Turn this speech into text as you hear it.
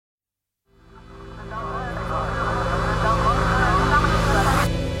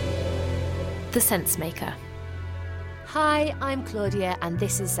The Sensemaker. Hi, I'm Claudia and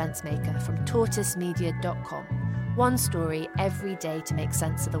this is Sensemaker from tortoisemedia.com. One story every day to make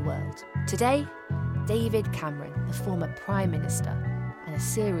sense of the world. Today, David Cameron, the former Prime Minister, and a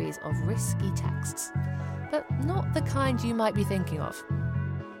series of risky texts. But not the kind you might be thinking of.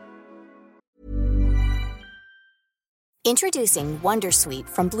 Introducing Wondersuite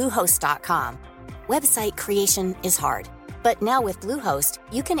from Bluehost.com. Website creation is hard, but now with Bluehost,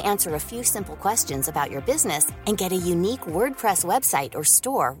 you can answer a few simple questions about your business and get a unique WordPress website or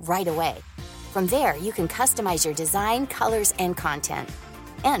store right away. From there, you can customize your design, colors, and content.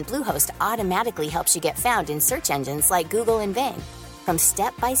 And Bluehost automatically helps you get found in search engines like Google and Bing. From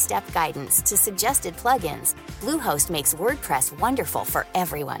step-by-step guidance to suggested plugins, Bluehost makes WordPress wonderful for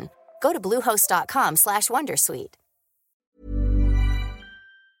everyone. Go to bluehost.com/wondersuite.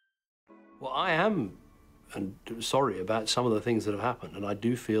 Well, I am sorry about some of the things that have happened, and I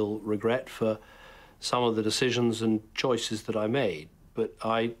do feel regret for some of the decisions and choices that I made, but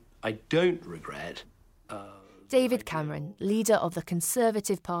I don't regret. David Cameron, leader of the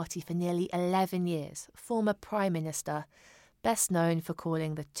Conservative Party for nearly 11 years, former Prime Minister, best known for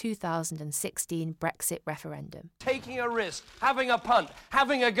calling the 2016 Brexit referendum. Taking a risk, having a punt,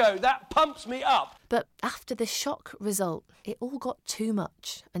 having a go, that pumps me up. But after the shock result, it all got too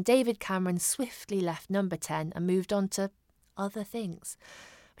much, and David Cameron swiftly left Number 10 and moved on to other things.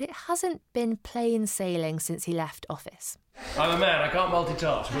 But it hasn't been plain sailing since he left office. I'm a man, I can't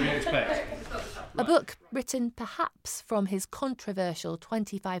multitask. What do you expect? A book written perhaps from his controversial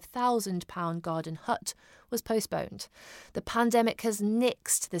 £25,000 garden hut was postponed. The pandemic has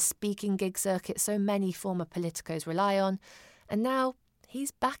nixed the speaking gig circuit so many former politicos rely on, and now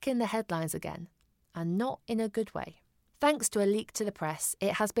he's back in the headlines again, and not in a good way. Thanks to a leak to the press,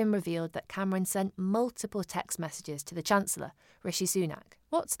 it has been revealed that Cameron sent multiple text messages to the Chancellor, Rishi Sunak.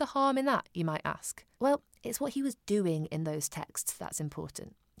 What's the harm in that, you might ask? Well, it's what he was doing in those texts that's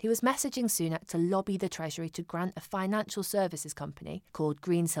important. He was messaging Sunak to lobby the Treasury to grant a financial services company called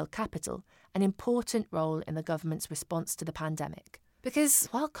Greensill Capital an important role in the government's response to the pandemic. Because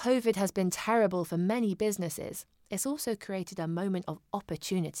while COVID has been terrible for many businesses, it's also created a moment of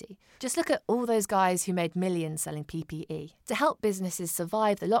opportunity. Just look at all those guys who made millions selling PPE. To help businesses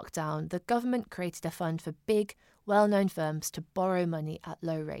survive the lockdown, the government created a fund for big, well-known firms to borrow money at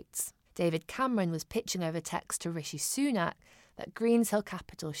low rates. David Cameron was pitching over text to Rishi Sunak that Greensill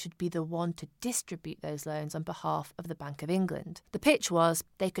Capital should be the one to distribute those loans on behalf of the Bank of England. The pitch was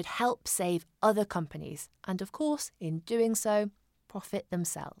they could help save other companies and, of course, in doing so, profit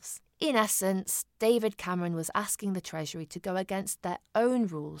themselves. In essence, David Cameron was asking the Treasury to go against their own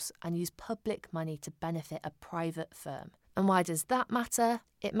rules and use public money to benefit a private firm. And why does that matter?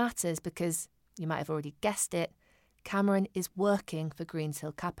 It matters because, you might have already guessed it, Cameron is working for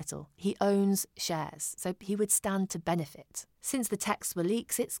Greensill Capital. He owns shares, so he would stand to benefit. Since the texts were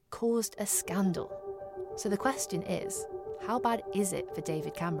leaks, it's caused a scandal. So the question is, how bad is it for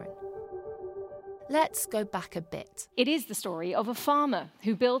David Cameron? Let's go back a bit. It is the story of a farmer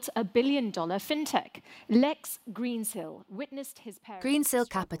who built a billion-dollar fintech. Lex Greensill witnessed his parents... Greensill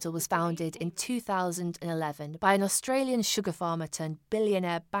Capital was founded in 2011 by an Australian sugar farmer turned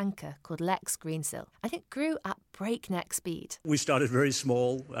billionaire banker called Lex Greensill, and it grew at breakneck speed. We started very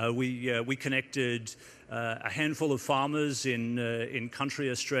small. We connected a handful of farmers in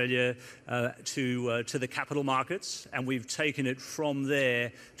country Australia to the capital markets, and we've taken it from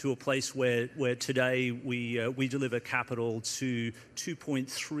there to a place where today we deliver capital to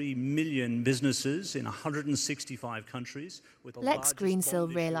 2.3 million businesses in 165 countries. Lex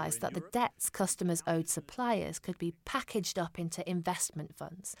Greensill realised that the debts customers owed suppliers could be packaged up into investment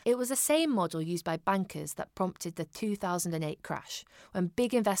funds. It was the same model used by bankers that prompted the 2008 crash, when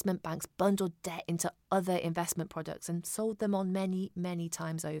big investment banks bundled debt into other investment products and sold them on many, many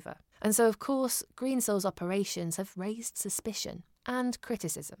times over. And so, of course, Greensill's operations have raised suspicion and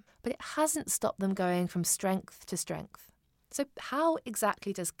criticism, but it hasn't stopped them going from strength to strength. So how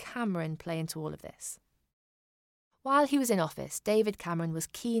exactly does Cameron play into all of this? While he was in office, David Cameron was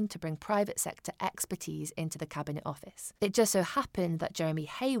keen to bring private sector expertise into the Cabinet Office. It just so happened that Jeremy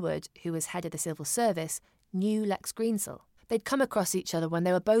Hayward, who was head of the Civil Service, knew Lex Greensill. They'd come across each other when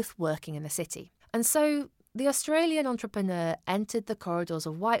they were both working in the city. And so the Australian entrepreneur entered the corridors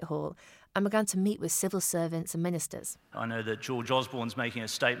of Whitehall and began to meet with civil servants and ministers. I know that George Osborne's making a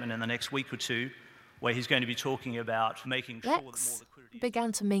statement in the next week or two where he's going to be talking about making sure that more liquidity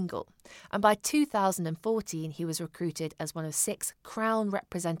began to mingle, and by 2014 he was recruited as one of 6 Crown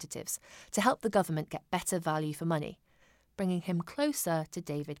representatives to help the government get better value for money, bringing him closer to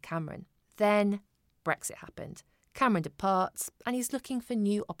David Cameron. Then Brexit happened. Cameron departs and he's looking for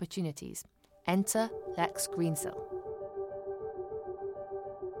new opportunities. Enter Lex Greensill.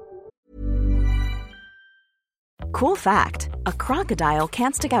 Cool fact, a crocodile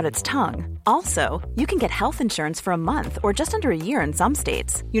can't stick out its tongue. Also, you can get health insurance for a month or just under a year in some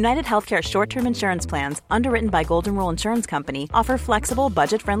states. United Healthcare short-term insurance plans, underwritten by Golden Rule Insurance Company, offer flexible,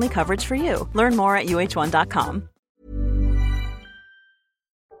 budget-friendly coverage for you. Learn more at uh1.com.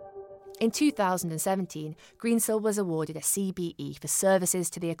 In 2017, Greensill was awarded a CBE for services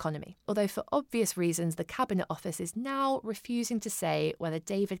to the economy, although for obvious reasons the Cabinet Office is now refusing to say whether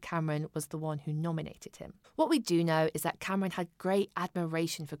David Cameron was the one who nominated him. What we do know is that Cameron had great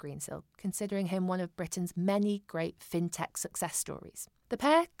admiration for Greensill, considering him one of Britain's many great fintech success stories. The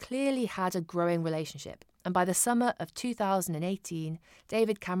pair clearly had a growing relationship, and by the summer of 2018,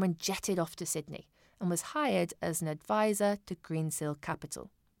 David Cameron jetted off to Sydney and was hired as an advisor to Greensill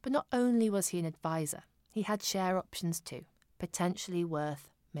Capital. But not only was he an advisor, he had share options too, potentially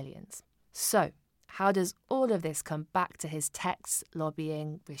worth millions. So, how does all of this come back to his texts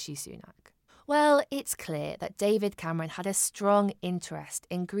lobbying Rishi Sunak? Well, it's clear that David Cameron had a strong interest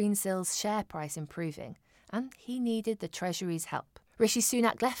in Greensill's share price improving, and he needed the Treasury's help. Rishi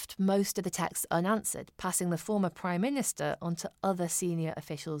Sunak left most of the texts unanswered, passing the former Prime Minister on to other senior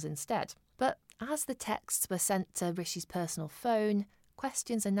officials instead. But as the texts were sent to Rishi's personal phone,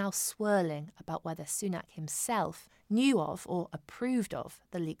 questions are now swirling about whether Sunak himself knew of or approved of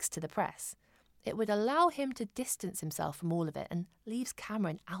the leaks to the press. It would allow him to distance himself from all of it and leaves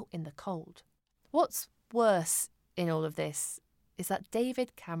Cameron out in the cold. What's worse in all of this is that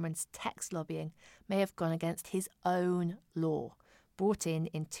David Cameron's text lobbying may have gone against his own law, brought in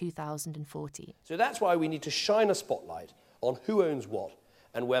 2014. So that's why we need to shine a spotlight on who owns what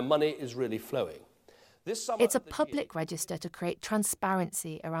and where money is really flowing. It's a public register to create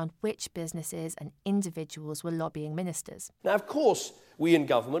transparency around which businesses and individuals were lobbying ministers. Now, of course, we in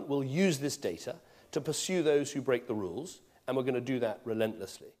government will use this data to pursue those who break the rules, and we're going to do that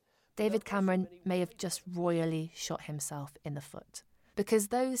relentlessly. David Cameron may have just royally shot himself in the foot, because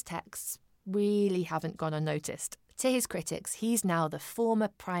those texts really haven't gone unnoticed. To his critics, he's now the former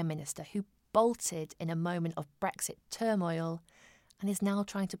Prime Minister who bolted in a moment of Brexit turmoil and is now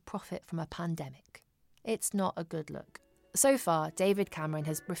trying to profit from a pandemic. It's not a good look. So far, David Cameron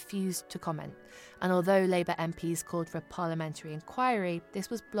has refused to comment, and although Labour MPs called for a parliamentary inquiry,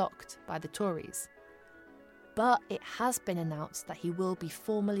 this was blocked by the Tories. But it has been announced that he will be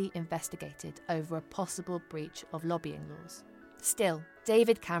formally investigated over a possible breach of lobbying laws. Still,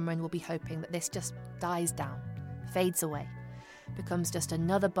 David Cameron will be hoping that this just dies down, fades away, becomes just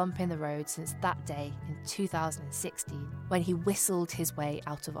another bump in the road since that day in 2016 when he whistled his way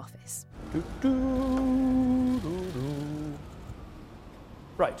out of office.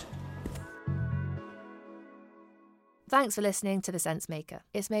 Right. Thanks for listening to The Sense Maker.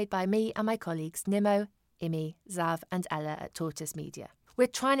 It's made by me and my colleagues Nimo, Imi, Zav and Ella at Tortoise Media. We're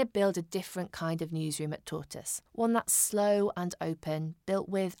trying to build a different kind of newsroom at Tortoise, one that's slow and open, built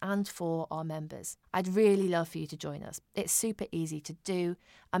with and for our members. I'd really love for you to join us. It's super easy to do.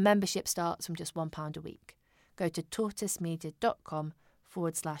 Our membership starts from just £1 a week. Go to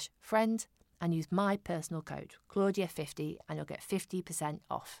tortoisemedia.com/friend and use my personal code, Claudia50, and you'll get 50%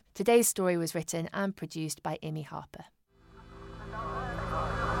 off. Today's story was written and produced by Imi Harper.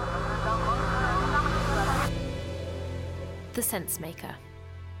 The Sense Maker.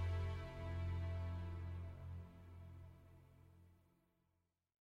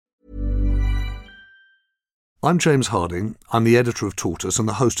 I'm James Harding. I'm the editor of Tortoise and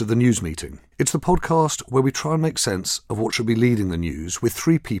the host of The News Meeting. It's the podcast where we try and make sense of what should be leading the news with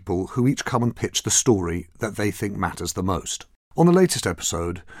three people who each come and pitch the story that they think matters the most. On the latest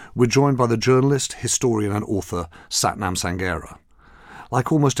episode, we're joined by the journalist, historian and author Satnam Sanghera.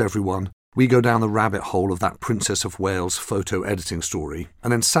 Like almost everyone, we go down the rabbit hole of that Princess of Wales photo editing story,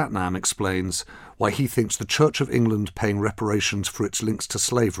 and then Satnam explains why he thinks the Church of England paying reparations for its links to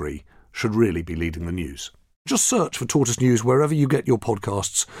slavery should really be leading the news. Just search for Tortoise News wherever you get your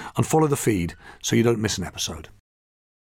podcasts and follow the feed so you don't miss an episode.